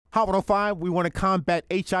Hot 105, we want to combat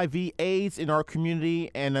HIV/AIDS in our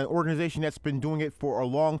community, and an organization that's been doing it for a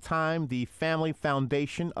long time, the Family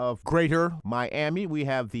Foundation of Greater Miami. We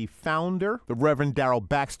have the founder, the Rev Darryl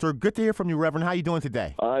Baxter. Good to hear from you, Reverend. How are you doing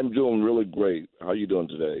today? I'm doing really great. How are you doing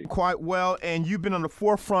today? Quite well, and you've been on the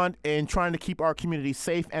forefront in trying to keep our community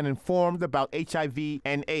safe and informed about HIV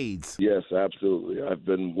and AIDS. Yes, absolutely. I've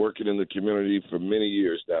been working in the community for many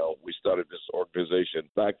years now. We started this organization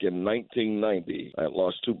back in 1990. I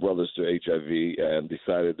lost two brothers to HIV and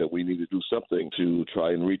decided that we need to do something to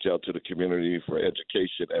try and reach out to the community for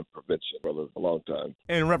education and prevention for a long time.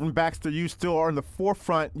 And Reverend Baxter, you still are in the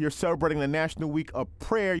forefront. You're celebrating the National Week of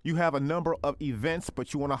Prayer. You have a number of events,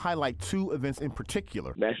 but you want to highlight two events in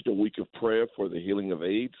particular. National Week of Prayer for the Healing of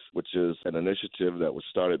AIDS, which is an initiative that was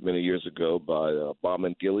started many years ago by Balm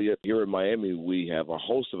and Gilead. Here in Miami, we have a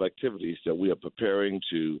host of activities that we are preparing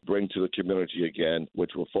to bring to the community again,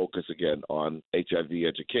 which will focus again on HIV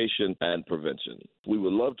education and prevention. We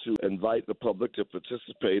would love to invite the public to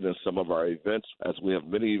participate in some of our events, as we have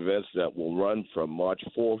many events that will run from March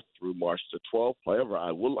 4th through March the 12th. However,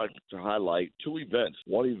 I would like to highlight two events.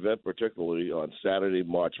 One event particularly on Saturday,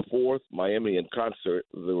 March 4th, Miami in concert,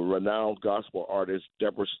 the renowned gospel artist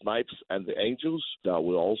Debra, Snipes, and the Angels.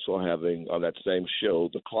 We're also having on that same show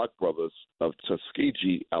the Clark Brothers of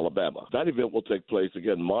Tuskegee, Alabama. That event will take place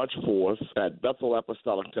again March 4th at Bethel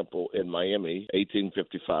Apostolic Temple in Miami,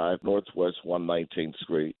 1855 Northwest 119th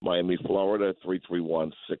Street, Miami, Florida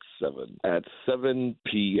 33167 at 7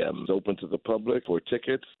 p.m. It's open to the public. For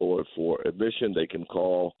tickets or for admission, they can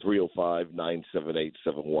call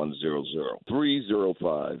 305-978-7100.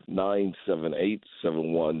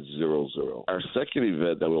 305-978-7100. Our second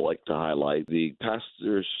event that we'd like to highlight, the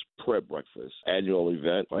Pastor's Prayer Breakfast annual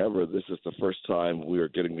event. However, this is the first time we are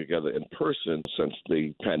getting together in person since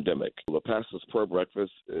the pandemic. The Pastor's Prayer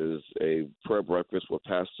Breakfast is a prayer breakfast where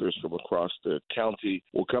pastors from across the county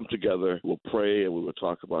will come together, we'll pray, and we will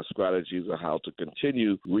talk about strategies on how to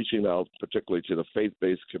continue reaching out, particularly to the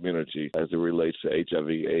faith-based community as it relates to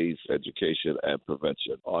HIV/AIDS education and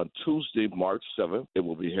prevention. On Tuesday, March 7th, it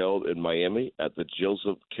will be held in Miami at the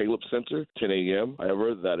Joseph Caleb Center, 10 a.m.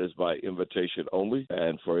 However, that is by invitation only,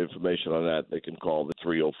 and for information on that, they can call the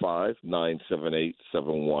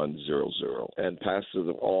 305-978-7100. And pastors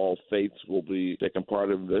of all faiths will be taking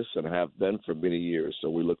part in this and have been for many years. So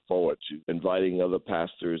we look forward to inviting other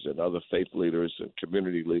pastors and other faith leaders and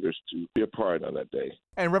community leaders to be a part on that day.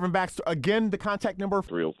 And Reverend Baxter, again, the contact number?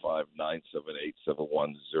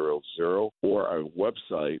 305-978-7100 or our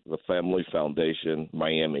website,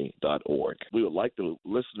 thefamilyfoundationmiami.org. We would like the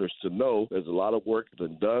listeners to know there's a lot of work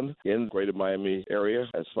been done in the greater Miami area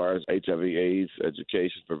as far as HIV/AIDS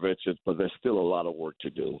education, prevention, but there's still a lot of work to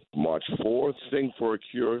do. March 4th, Sing for a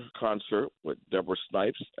Cure concert with Debra,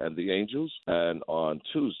 Snipes, and the Angels. And on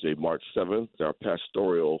Tuesday, March 7th, our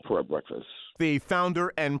pastoral prayer breakfast. The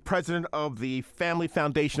founder and president of the Family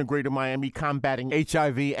Foundation of Greater Miami, combating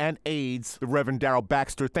HIV and AIDS, the Reverend Darryl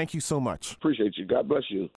Baxter. Thank you so much. Appreciate you. God bless you.